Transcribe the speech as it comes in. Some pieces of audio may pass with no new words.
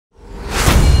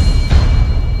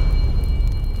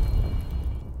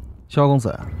萧公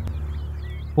子，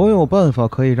我有办法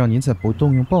可以让您在不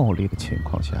动用暴力的情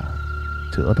况下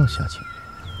得到夏清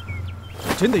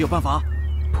月。真的有办法？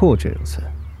不止如此，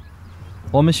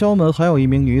我们萧门还有一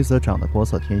名女子，长得国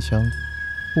色天香，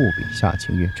不比夏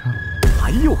清月差。还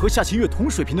有和夏清月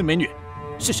同水平的美女，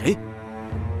是谁？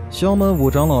萧门五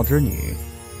长老之女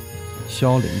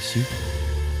萧灵溪，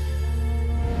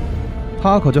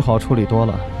她可就好处理多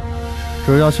了。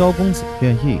只要萧公子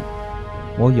愿意，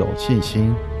我有信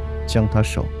心将她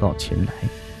手到擒来。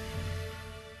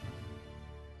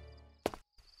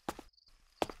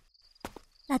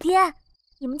老爹，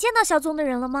你们见到萧宗的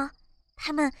人了吗？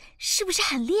他们是不是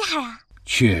很厉害啊？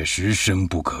确实深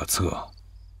不可测。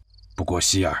不过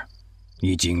希儿，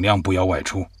你尽量不要外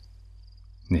出。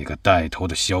那个带头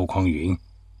的萧匡云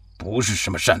不是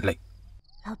什么善类。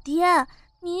老爹，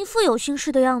你一副有心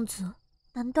事的样子，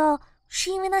难道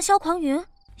是因为那萧匡云？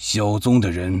萧宗的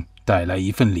人带来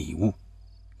一份礼物，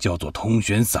叫做通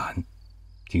玄散，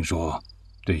听说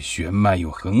对玄脉有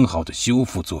很好的修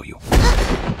复作用。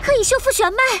可以修复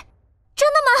玄脉？真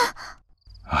的吗？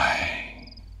唉，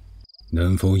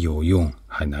能否有用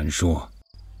还难说。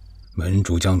门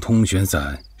主将通玄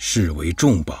散视为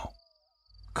重宝，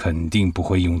肯定不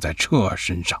会用在彻儿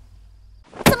身上。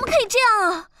怎么可以这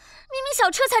样啊？明明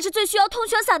小彻才是最需要通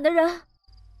玄散的人。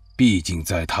毕竟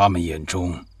在他们眼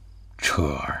中，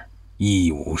彻儿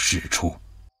一无是处。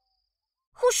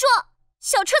胡说，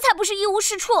小彻才不是一无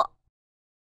是处。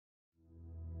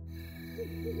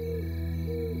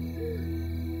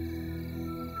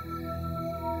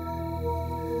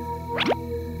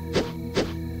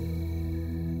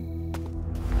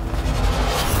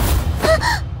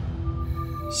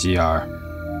希儿，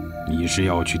你是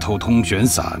要去偷通玄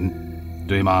散，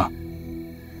对吗？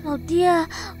老爹，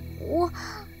我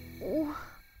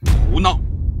胡闹！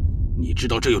你知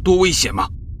道这有多危险吗？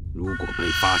如果被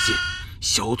发现，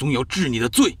萧宗要治你的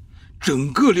罪，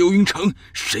整个流云城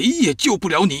谁也救不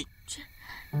了你。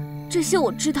这些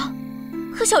我知道，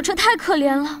可小彻太可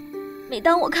怜了。每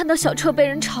当我看到小彻被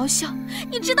人嘲笑，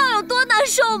你知道有多难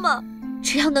受吗？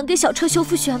只要能给小彻修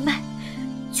复玄脉，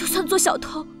就算做小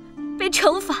偷被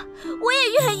惩罚，我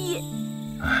也愿意。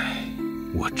唉，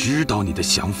我知道你的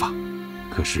想法，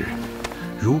可是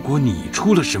如果你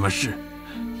出了什么事，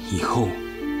以后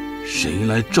谁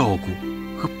来照顾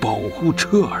和保护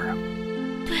彻儿啊？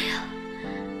对呀，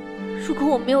如果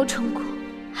我没有成功，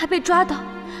还被抓到，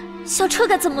小彻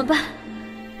该怎么办？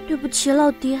对不起，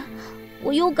老爹，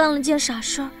我又干了件傻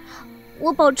事儿，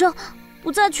我保证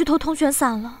不再去偷通玄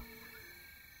散了。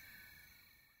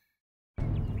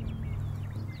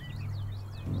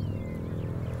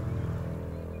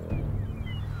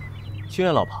清月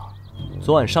老婆，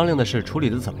昨晚商量的事处理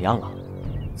的怎么样了？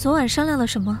昨晚商量了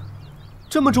什么？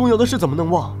这么重要的事怎么能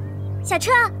忘？小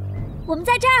彻，我们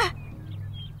在这儿。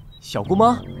小姑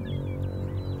妈，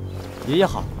爷爷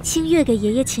好。清月给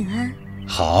爷爷请安。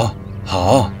好，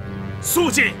好。肃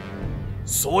静，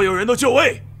所有人都就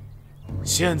位。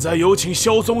现在有请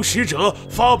萧宗使者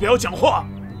发表讲话。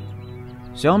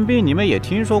想必你们也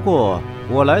听说过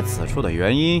我来此处的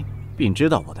原因，并知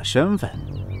道我的身份。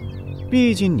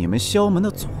毕竟你们萧门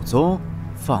的祖宗，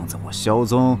放在我萧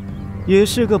宗，也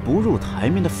是个不入台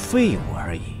面的废物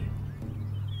而已。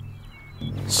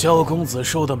萧公子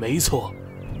说的没错，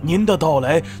您的到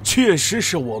来确实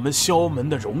是我们萧门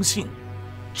的荣幸。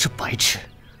这白痴，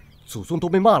祖宗都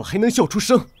被骂了，还能笑出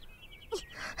声？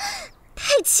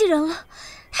太气人了！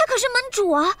他可是门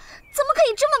主啊，怎么可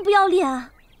以这么不要脸？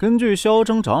根据萧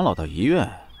征长老的遗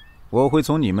愿，我会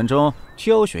从你们中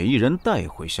挑选一人带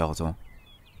回萧宗。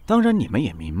当然，你们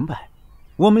也明白，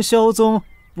我们萧宗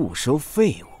不收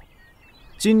废物。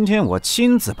今天我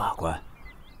亲自把关，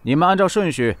你们按照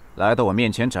顺序来到我面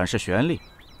前展示玄力，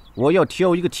我要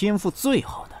挑一个天赋最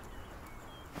好的。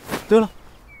对了，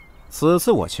此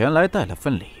次我前来带了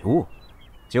份礼物，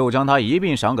就将它一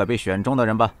并赏给被选中的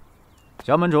人吧。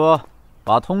萧门主，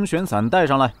把通玄伞带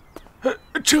上来。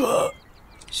这……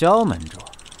萧门主，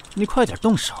你快点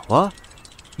动手啊！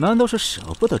难道是舍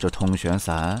不得这通玄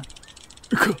伞？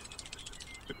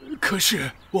可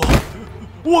是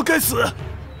我该死！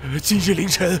今日凌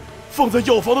晨放在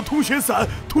药房的通玄伞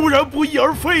突然不翼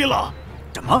而飞了。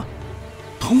什么？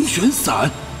通玄伞？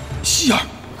希儿！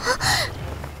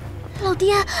老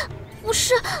爹，不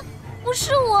是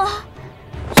我。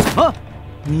什么？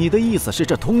你的意思是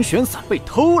这通玄伞被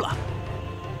偷了？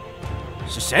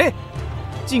是谁？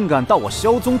竟敢盗我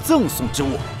萧宗赠送之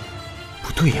物？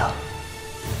不对呀，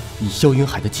以萧云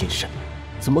海的谨慎，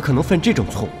怎么可能犯这种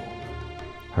错误？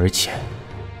而且，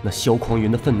那萧匡云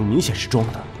的愤怒明显是装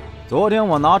的。昨天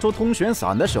我拿出通玄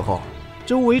伞的时候，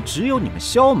周围只有你们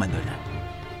萧门的人，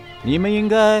你们应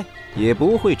该也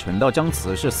不会蠢到将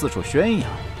此事四处宣扬。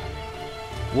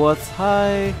我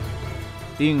猜，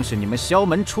定是你们萧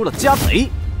门出了家贼。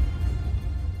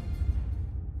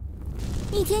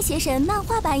逆天邪神漫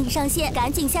画版已上线，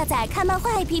赶紧下载看漫画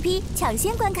APP，抢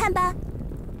先观看吧。